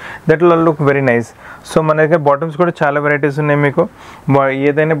వేసుకోవచ్చు. That will look very nice. So మన దగ్గర బాటమ్స్ కూడా చాలా వెరైటీస్ ఉన్నాయి మీకు.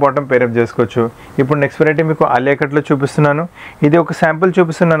 ఏదైనా బాటమ్ పేరప్ చేసుకోవచ్చు. ఇప్పుడు నెక్స్ట్ వెరైటీ మీకు ఆలియా కట్లో చూపిస్తున్నాను. ఇది ఒక శాంపుల్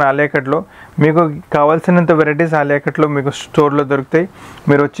చూపిస్తున్నాను ఆలియా కట్లో. మీకు కావాల్సినంత వెరైటీస్ ఆలియా కట్లో మీకు స్టోర్లో దొరుకుతాయి.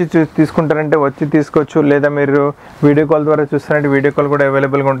 మీరు వచ్చి తీసుకుంటారంటే వచ్చి తీసుకోవచ్చు. లేదా మీరు వీడియో కాల్ ద్వారా చూస్తారంటే వీడియో కాల్ కూడా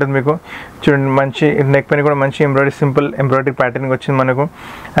అవైలబుల్గా ఉంటుంది మీకు. చూడండి మంచి నెక్ పైన కూడా మంచి ఎంబ్రాయిడరీ సింపుల్ ఎంబ్రాయిడరీ ప్యాటర్నింగ్ వచ్చింది మనకు.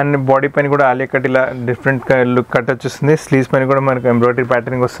 అండ్ బాడీ పైన కూడా ఆలియా కట్ ఇలా డిఫరెంట్ లుక్ కట్ వచ్చేస్తుంది. స్లీవ్స్ పైన కూడా మనకు ఎంబ్రాయిడరీ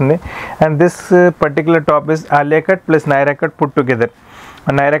ప్యాటర్నింగ్ వస్తుంది. And this particular top is Alia cut plus Naira cut put together.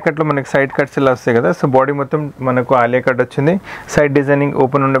 Naira కట్లో మనకి సైడ్ కట్స్ ఇలా వస్తాయి కదా. సో బాడీ మొత్తం మనకు ఆలియా కట్ వచ్చింది. సైడ్ డిజైనింగ్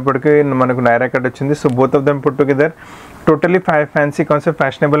ఓపెన్ ఉన్నప్పటికీ మనకు నైరా కట్ వచ్చింది. So both of them put together. Totally fancy concept,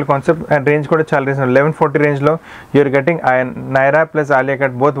 fashionable concept. And range కూడా చాలా రీజనబుల్. 1140 రేంజ్లో you're getting Naira plus Alia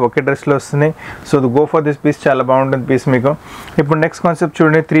cut both ఒకే డ్రెస్లో వస్తున్నాయి. So go for this piece. చాలా బాగుంటుంది పీస్ మీకు. ఇప్పుడు నెక్స్ట్ కాన్సెప్ట్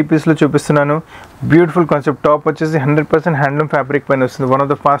చూడండి. 3 పీస్లో చూపిస్తున్నాను. Beautiful concept. టాప్ వచ్చేసి 100% హ్యాండ్లూమ్ ఫ్యాబ్రిక్ పైన వస్తుంది. One of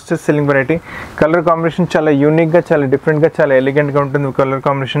the fastest selling variety. Colour combination చాలా యూనిక్గా, చాలా డిఫరెంట్గా, చాలా ఎలిగెంట్గా ఉంటుంది కలర్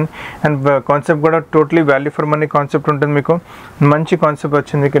కాంబినేషన్. అండ్ కాన్సెప్ట్ కూడా totally value for money concept ఉంటుంది మీకు. మంచి కాన్సెప్ట్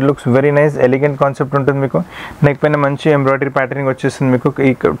వచ్చింది. It looks very nice. Elegant concept ఉంటుంది మీకు. నెక్ పైన మంచి ఎంబ్రాయిడరీ ప్యాటర్నింగ్ వచ్చేస్తుంది మీకు.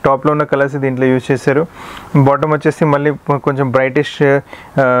 ఈ టాప్లో ఉన్న కలర్స్ దీంట్లో యూజ్ చేశారు. బాటమ్ వచ్చేసి మళ్ళీ కొంచెం బ్రైటిష్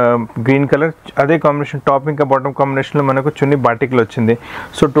గ్రీన్ కలర్. అదే కాంబినేషన్ టాప్ ఇంకా బాటమ్ కాంబినేషన్లో మనకు చున్నీ బాటిక్లో వచ్చింది.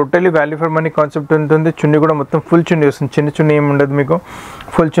 So totally value for money concept ఉంటుంది. చున్నీ కూడా మొత్తం ఫుల్ చున్నీ వస్తుంది. చిన్న చున్నీ ఏమి ఉండదు మీకు.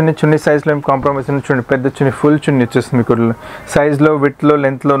 ఫుల్ చున్నీ సైజ్లో ఏం కాంప్రమైజ్ ఉంది. చూడండి పెద్ద చున్నీ ఫుల్ చున్నీ వచ్చేస్తుంది మీకు. సైజ్లో, విడ్త్లో,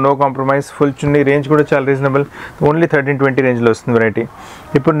 లెంత్లో నో కాంప్రమైజ్. ఫుల్ చున్నీ. రేంజ్ కూడా చాలా రీజనబుల్. ఓన్లీ 13-20 రేంజ్లో వస్తుంది వెరైటీ.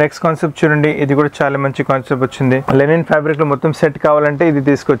 ఇప్పుడు నెక్స్ట్ కాన్సెప్ట్ చూడండి. ఇది కూడా చాలా మంచి కాన్సెప్ట్ వచ్చింది. లెనిన్ ఫ్యాబ్రిక్లో మొత్తం సెట్ కావాలంటే ఇది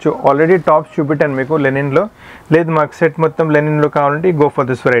తీసుకోవచ్చు. ఆల్రెడీ టాప్స్ చూపెట్టాను మీకు లెనిన్లో. లేదు మాకు సెట్ మొత్తం లెనిన్లో కావాలంటే go for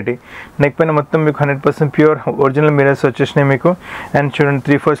this variety. Neck పైన మొత్తం మీకు 100% ప్యూర్ ఒరిజినల్ మిరర్స్ వచ్చేసినాయి మీకు. అండ్ చూడండి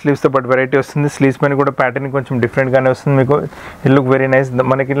 3-4 స్లీవ్స్తో పాటు వెరైటీ వస్తుంది. స్లీవ్స్ పైన కూడా ప్యాటర్న్ కొంచెం డిఫరెంట్గానే వస్తుంది మీకు. It look very nice.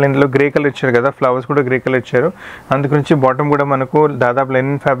 మనకి లెనిన్లో గ్రే కలర్ ఇచ్చారు కదా, ఫ్లవర్స్ కూడా గ్రే కలర్ ఇచ్చారు. అందుగురించి బాటమ్ కూడా మనకు దాదాపు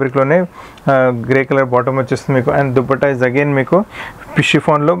లెనిన్ ఫ్యాబ్రిక్లోనే గ్రే కలర్ బాటమ్ వచ్చేస్తుంది మీకు. అండ్ దుపట్టా ఇస్ అగైన్ మీకు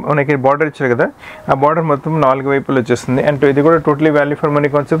షిఫాన్లో మనకి బార్డర్ ఇచ్చారు కదా, ఆ బార్డర్ మొత్తం 4 వైపులు వచ్చేస్తుంది. అండ్ ఇది కూడా totally value for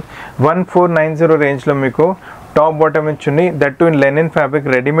money concept. 1490 రేంజ్లో మీకు top bottom ఇచ్చుని. That to in linen fabric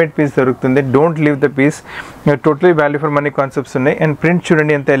readymade piece దొరుకుతుంది. Don't leave the piece. Totally value for money concepts ఉన్నాయి. అండ్ ప్రింట్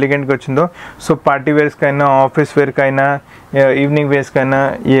చూడండి ఎంత ఎలిగెంట్గా వచ్చిందో. So party వేర్స్కైనా, office వేర్కైనా, evening వేర్స్కైనా,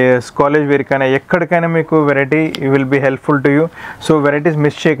 college వేర్కైనా, ఎక్కడికైనా మీకు variety will be helpful to you. So varieties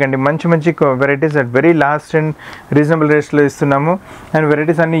miss చేయకండి. మంచి varieties at very last and reasonable రేట్స్లో ఇస్తున్నాము. And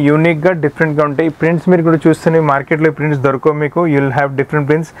varieties అన్ని యూనిక్గా, డిఫరెంట్గా ఉంటాయి. ప్రింట్స్ మీరు కూడా చూస్తేనే మార్కెట్లో ప్రింట్స్ దొరకవు మీకు. You will have different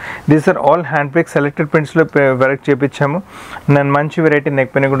prints. These are all hand pick selected ప్రింట్స్లో work చేయించాము. నేను మంచి వెరైటీ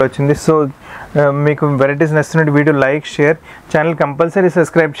నెక్ పైన కూడా వచ్చింది. సో మీకు వెరైటీస్ నచ్చినట్టు video like, share, channel compulsory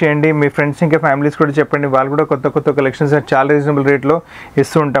subscribe చేయండి. మీ ఫ్రెండ్స్ ఇంకా ఫ్యామిలీస్ కూడా చెప్పండి. వాళ్ళు కూడా కొత్త కలెక్షన్స్ చాలా రీజనబుల్ రేట్లో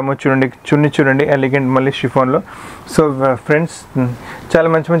ఇస్తూ ఉంటాము. చూడండి చూడండి ఎలిగెంట్ మళ్ళీ షిఫాన్లో. సో ఫ్రెండ్స్ చాలా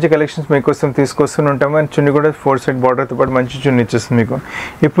మంచి కలెక్షన్స్ మీకోసం తీసుకొస్తూనే ఉంటాము. అండ్ చున్నీ కూడా 4 సైడ్ బార్డర్తో పాటు మంచి చున్నీ ఇచ్చేస్తుంది మీకు.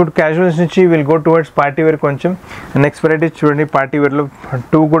 ఇప్పుడు క్యాజువల్స్ నుంచి will go towards party wear. కొంచెం నెక్స్ట్ వెరైటీ చూడండి. Party వేర్లో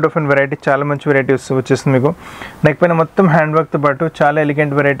 2 good of and variety, చాలా మంచి వెరైటీ వచ్చేస్తుంది మీకు. నెక్ పైన మొత్తం హ్యాండ్ వర్క్తో పాటు చాలా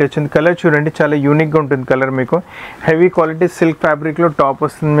ఎలిగెంట్ వెరైటీ వచ్చింది. కలర్ చూడండి చాలా యూనిక్గా ఉంటుంది. కలర్ కలర్ మీకు హెవీ క్వాలిటీ సిల్క్ ఫ్యాబ్రిక్లో టాప్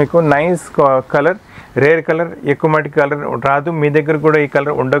వస్తుంది మీకు నైస్ కలర్ రేర్ కలర్ ఎక్కువ మట్టి కలర్ రాదు మీ దగ్గర కూడా ఈ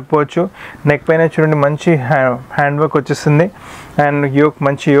కలర్ ఉండకపోవచ్చు నెక్ పైన చూడండి మంచి హ్యాండ్ వర్క్ వచ్చేస్తుంది అండ్ యోక్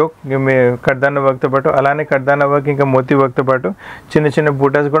మంచి యోక్ కడ్దాన వర్క్తో పాటు అలానే కడ్దాన వర్క్ ఇంకా మోతీ వర్క్తో పాటు చిన్న చిన్న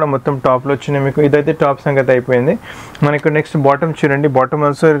బూటాస్ కూడా మొత్తం టాప్లో వచ్చినాయి మీకు ఇదైతే టాప్ సంగతి అయిపోయింది మనకు నెక్స్ట్ బాటమ్ చూడండి bottom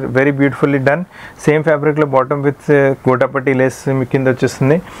also very beautifully done same ఫ్యాబ్రిక్లో బాటమ్ విత్ గోటాపట్టి లేస్ కింద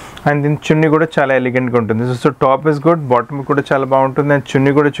వచ్చేస్తుంది అండ్ దీని చున్నీ కూడా చాలా ఎలిగెంట్గా ఉంటుంది so top is good bottom కూడా చాలా బాగుంటుంది అండ్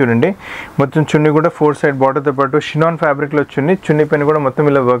చున్నీ కూడా చూడండి మొత్తం చున్నీ కూడా 4 సైడ్ బార్డర్తో పాటు షినాన్ ఫ్యాబ్రిక్లో చున్నీ పైన కూడా మొత్తం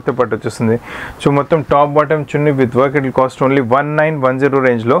ఇలా వర్క్తో పాటు వచ్చేస్తుంది సో మొత్తం top bottom chunni with work it cost only 1910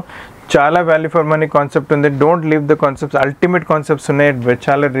 రేంజ్లో చాలా వాల్యూ ఫర్ మనీ కాన్సెప్ట్ ఉంది don't leave the concepts ultimate concepts ఉన్నాయి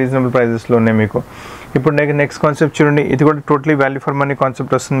చాలా రీజనబుల్ ప్రైజెస్లో ఉన్నాయి మీకు ఇప్పుడు నెక్స్ట్ కాన్సెప్ట్ చూడండి ఇది కూడా totally value for money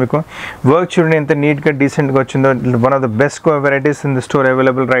concept వస్తుంది మీకు వర్క్ చూడండి ఎంత నీట్గా డీసెంట్గా వచ్చిందో one of the best varieties in the store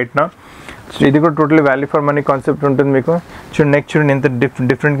available right now so ఇది కూడా totally value for money concept ఉంటుంది మీకు చూడండి నెక్ చూడండి ఎంత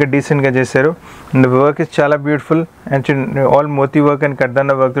డిఫరెంట్గా డీసెంట్గా చేశారు అండ్ వర్క్ ఇస్ చాలా బ్యూటిఫుల్ అండ్ చూడండి ఆల్ మోతీ వర్క్ అండ్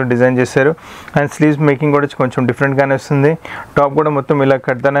కడ్దానా వర్క్తో డిజైన్ చేశారు అండ్ స్లీవ్స్ మేకింగ్ కూడా కొంచెం డిఫరెంట్గానే వస్తుంది టాప్ కూడా మొత్తం ఇలా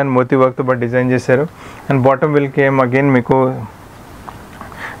కడ్దానా అండ్ మోతీ వర్క్తో పాటు డిజైన్ చేశారు and bottom will came again మీకు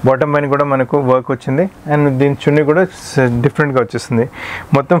బాటమ్ పైన కూడా మనకు వర్క్ వచ్చింది అండ్ దీని చున్నీ కూడా డిఫరెంట్గా వచ్చేస్తుంది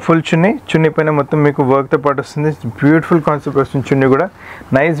మొత్తం ఫుల్ చున్నీ పైన మొత్తం మీకు వర్క్తో పాటు వస్తుంది బ్యూటిఫుల్ కాన్సెప్ట్ వస్తుంది చున్నీ కూడా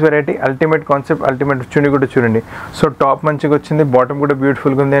nice variety ultimate concept ultimate చున్నీ కూడా చూడండి సో టాప్ మంచిగా వచ్చింది బాటమ్ కూడా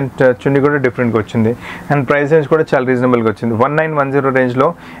బ్యూటిఫుల్గా ఉంది అండ్ చున్నీ కూడా డిఫరెంట్గా వచ్చింది అండ్ ప్రైస్ రేంజ్ కూడా చాలా రీజనబుల్గా వచ్చింది 1910 రేంజ్లో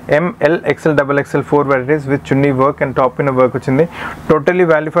ML XL XXL 4 varieties with chunni work and top పైన వర్క్ వచ్చింది totally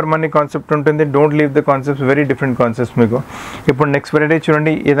value for money concept ఉంటుంది don't leave the concepts very different concepts మీకు ఇప్పుడు నెక్స్ట్ వెరైటీ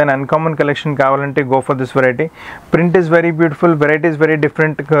చూడండి ఏదైనా అన్కామన్ కలెక్షన్ కావాలంటే go for this variety print is very beautiful variety is very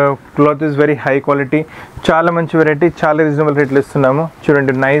different cloth is very high quality చాలా మంచి variety చాలా reasonable రేట్లు ఇస్తున్నాము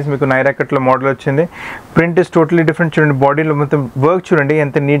చూడండి నైస్ మీకు నైరా కట్లో మోడల్ వచ్చింది ప్రింట్ ఈస్ టోటలీ డిఫరెంట్ చూడండి బాడీలో మొత్తం వర్క్ చూడండి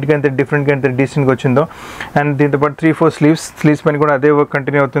ఎంత నీట్గా ఎంత డిఫరెంట్గా ఎంత డీసెంట్గా వచ్చిందో అండ్ దీంతో పాటు 3-4 స్లీవ్స్ పైన కూడా అదే వర్క్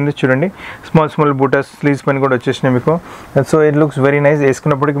కంటిన్యూ అవుతుంది చూడండి స్మాల్ బూటాస్ స్లీవ్స్ పైన కూడా వచ్చేసినాయి మీకు so it looks very nice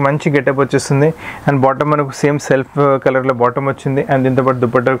వేసుకున్నప్పటికి మంచి గెటప్ వచ్చేస్తుంది అండ్ బాటమ్ మనకు సేమ్ సెల్ఫ్ కలర్లో బాటమ్ వచ్చింది అండ్ దీంతో పాటు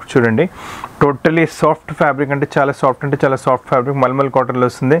దుపట్టా చూడండి టోటలీ సాఫ్ట్ ఫ్యాబ్రిక్ అంటే చాలా సాఫ్ట్ ఫ్యాబ్రిక్ మల్మల్ కాటన్లో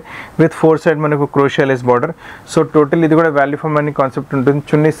వస్తుంది విత్ 4 సైడ్ మనకు క్రోషియా లేస్ బార్డర్ సో టోటల్ ఇది కూడా వాల్యూ ఫర్ మనీ కాన్సెప్ట్ ఉంటుంది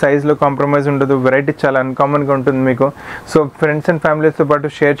చున్నీ సైజ్లో కాంప్రమైజ్ ఉండదు వెరైటీ చాలా అన్కామన్గా ఉంటుంది మీకు సో ఫ్రెండ్స్ అండ్ ఫ్యామిలీస్తో పాటు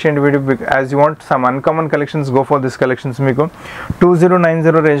షేర్ చేయండి video as you want some uncommon collections go for this collections మీకు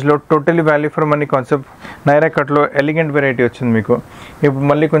 2090 రేంజ్లో totally value for money concept Naira కట్లో ఎలిగెంట్ వెరైటీ వచ్చింది మీకు ఇప్పుడు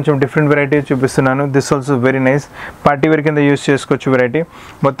మళ్ళీ కొంచెం డిఫరెంట్ వెరైటీ చూపిస్తున్నాను this also very nice party wear కింద యూస్ చేసుకోవచ్చు వెరైటీ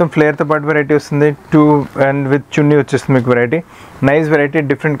మొత్తం ఫ్లేర్తో పాటు వెరైటీ వస్తుంది 2 అండ్ విత్ చున్నీ వచ్చేస్తుంది మీకు variety nice variety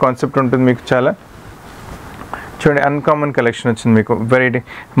different concept ఉంటుంది మీకు చాలా చూడండి అన్కామన్ కలెక్షన్ వచ్చింది మీకు వెరైటీ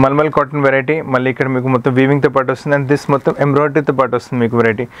మల్మల్ కాటన్ వెరైటీ మళ్ళీ ఇక్కడ మీకు మొత్తం వీవింగ్తో పాటు వస్తుంది అండ్ దిస్ మొత్తం ఎంబ్రాయిడరీతో పాటు వస్తుంది మీకు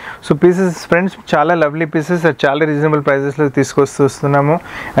వెరైటీ సో పీసెస్ ఫ్రెండ్స్ చాలా లవ్లీ పీసెస్ చాలా రీజనబుల్ ప్రైజెస్లో తీసుకొస్తున్నాము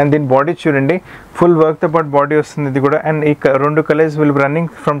అండ్ దీని బాడీ చూడండి ఫుల్ వర్క్తో పాటు బాడీ వస్తుంది ఇది కూడా అండ్ ఈ 2 colours will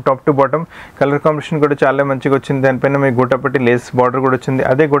running from top to bottom colour combination కూడా చాలా మంచిగా వచ్చింది దానిపైన మీకు గోటాపట్టి లేస్ బార్డర్ కూడా వచ్చింది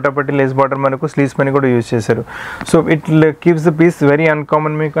అదే గోటాపట్టి లేస్ బార్డర్ మనకు స్లీవ్స్ పైన కూడా యూజ్ చేశారు so it keeps the piece very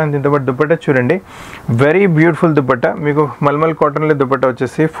uncommon మీకు అండ్ దీంతో పాటు దుపట్టా చూడండి వెరీ బ్యూటిఫుల్ దుపట్టా మీకు మల్మల్ కాటన్లో దుపట్టా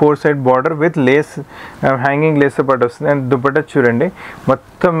వచ్చేసి 4 side border with lace hanging లేస్తో పాటు వస్తుంది అండ్ దుపట్టా చూడండి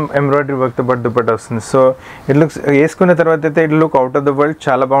మొత్తం ఎంబ్రాయిడరీ వర్క్తో పాటు దుపట్టా వస్తుంది సో ఇట్ లుక్స్ వేసుకున్న తర్వాత అయితే it look out of the world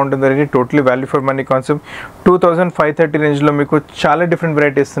చాలా బాగుంటుంది variety totally value for money concept 2530 రేంజ్లో మీకు చాలా డిఫరెంట్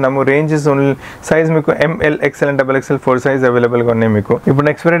వెరైటీ ఇస్తున్నాము రేంజ్ ఇస్ ఓన్లీ సైజ్ మీకు ML XL and XXL 4 size అవైలబుల్గా ఉన్నాయి మీకు ఇప్పుడు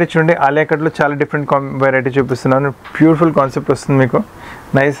నెక్స్ట్ వెరైటీ చూడండి ఆలియా కట్లో చాలా డిఫరెంట్ వెరైటీ చూపిస్తున్నాను బ్యూటిఫుల్ కాన్సెప్ట్ వస్తుంది మీకు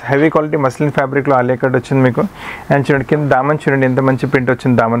నైస్ హెవీ క్వాలిటీ మస్లిన్ ఫ్యాబ్రిక్లో ఆలియా కట్ వచ్చింది మీకు అండ్ చూడండి కింద దామన్ చూడండి ఎంత మంచి ప్రింట్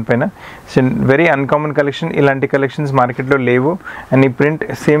వచ్చింది దామన్ పైన వెరీ అన్కామన్ కలెక్షన్ ఇలాంటి కలెక్షన్స్ మార్కెట్లో లేవు అండ్ ఈ print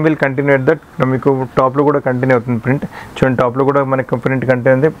same will continue at that మీకు టాప్లో కూడా కంటిన్యూ అవుతుంది ప్రింట్ చూడండి టాప్లో కూడా మనకు ప్రింట్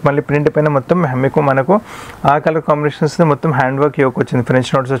కంటిన్యూ ఉంది మళ్ళీ ప్రింట్ పైన మొత్తం మనకు ఆ కలర్ కాంబినేషన్స్ మొత్తం హ్యాండ్ వర్క్ యోక్ వచ్చింది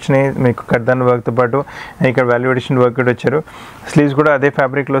ఫ్రెంచ్ నోట్స్ వచ్చినాయి మీకు కడ్దాన్ వర్క్తో పాటు ఇక్కడ వాల్యుయేషన్ వర్క్ కూడా వచ్చారు స్లీవ్స్ కూడా అదే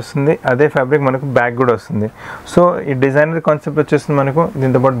ఫ్యాబ్రిక్లో వస్తుంది అదే ఫ్యాబ్రిక్ మనకు బ్యాక్ కూడా వస్తుంది సో ఈ డిజైనర్ కాన్సెప్ట్ వచ్చేస్తుంది మనకు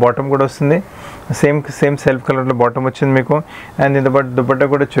దీంతో పాటు బాటమ్ కూడా వస్తుంది సేమ్ సెల్ఫ్ కలర్లో బాటమ్ వచ్చింది మీకు అండ్ దీంతో పాటు దుపట్టా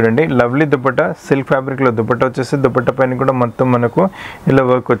కూడా చూడండి లవ్లీ దుపట్టా సిల్క్ ఫ్యాబ్రిక్లో దుపట్టా వచ్చేసి దుపట్టా పైన కూడా మొత్తం మనకు ఇలా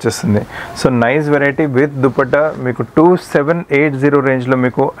వర్క్ వచ్చేస్తుంది so nice variety with dupatta మీకు 2780 రేంజ్లో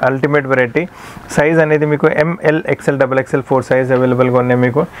మీకు అల్టిమేట్ వెరైటీ సైజ్ అనేది మీకు ML XL XXL 4 సైజ్ అవైలబుల్గా ఉన్నాయి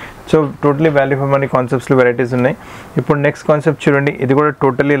మీకు so totally value for money కాన్సెప్ట్స్లో varieties ఉన్నాయి ఇప్పుడు నెక్స్ట్ కాన్సెప్ట్ చూడండి ఇది కూడా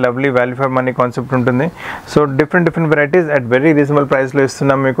totally lovely value for money concept ఉంటుంది so different varieties at very reasonable ప్రైస్లో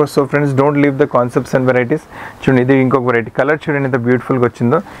ఇస్తున్నాం మీకు. So friends, don't leave the concepts and varieties. చూడండి, ఇది ఇంకొక వెరైటీ. కలర్ చూడండి ఎంత బ్యూటిఫుల్గా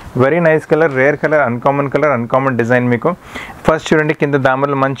వచ్చిందో. Very nice colour, rare colour, uncommon design మీకు. ఫస్ట్ చూడండి, కింద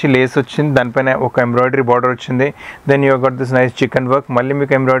దామర్లో మంచి లేస్ వచ్చింది, దానిపైన ఒక ఎంబ్రాయిడరీ బార్డర్ వచ్చింది. Then you got this nice chicken work, మళ్ళీ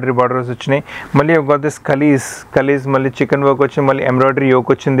మీకు ఎంబ్రాయిడరీ బార్డర్స్ వచ్చినాయి. మళ్ళీ యూ గట్ దిస్ కలీస్ మళ్ళీ చికెన్ వర్క్ వచ్చింది, మళ్ళీ ఎంబ్రాయిడరీ యోక్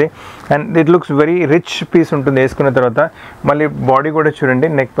వచ్చింది. And it looks very rich piece ఉంటుంది వేసుకున్న తర్వాత. మళ్ళీ బాడీ కూడా చూడండి,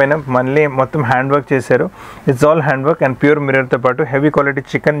 నెక్ పైన మళ్ళీ మొత్తం హ్యాండ్ వర్క్ చేశారు. It's all hand work and pure మిర్రర్తో పాటు హెవీ క్వాలిటీ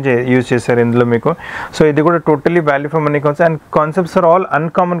చికెన్ యూజ్ చేశారు ఇందులో మీకు. సో ఇది కూడా totally value for money concept. And concepts are all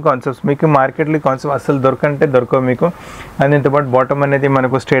uncommon concepts. మీకు మార్కెట్లో కాన్సెప్ట్ అసలు దొరకవు మీకు. అండ్ ఇంతపాటు బాటమ్ అనేది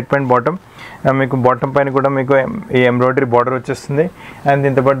మనకు స్ట్రేట్ ప్యాంట్ బాటమ్, మీకు బాటమ్ పైన కూడా మీకు ఈ ఎంబ్రాయిడరీ బార్డర్ వచ్చేస్తుంది. అండ్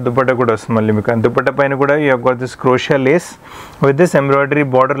ఇంతపాటు దుపట్టా కూడా వస్తుంది మళ్ళీ మీకు. అండ్ దుపట్టా పైన కూడా you have got this క్రోషియా Lay's with this embroidery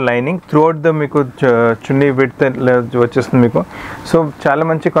border lining through out the మీకు చున్నీ విడ్త్ వచ్చేస్తుంది మీకు. సో చాలా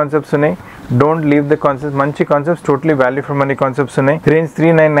మంచి కాన్సెప్ట్స్ ఉన్నాయి. Don't leave the concept. మంచి concepts, totally value for money concepts ఉన్నాయి. రేంజ్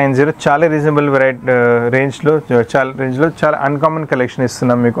 3990, చాలా రీజనబుల్ రేంజ్లో చాలా అన్కామన్ కలెక్షన్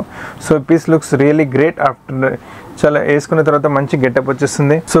ఇస్తున్నాం మీకు. So piece looks really great. After చాలా వేసుకున్న తర్వాత మంచి గెటప్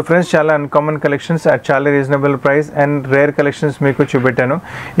వచ్చేస్తుంది. సో ఫ్రెండ్స్, చాలా అన్కామన్ కలెక్షన్స్ అట్ చాలా reasonable price and rare collections మీకు చూపెట్టాను.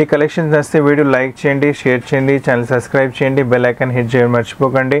 ఈ కలెక్షన్స్ నచ్చితే వీడియో లైక్ చేయండి, షేర్ చేయండి, ఛానల్ సబ్స్క్రైబ్ చేయండి, బెల్ ఐకాన్ హిట్ చేయడం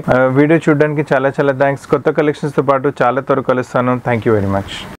మర్చిపోకండి. వీడియో చూడడానికి చాలా థ్యాంక్స్. కొత్త కలెక్షన్స్తో పాటు చాలా త్వరగా కలుస్తాను. Thank you very much.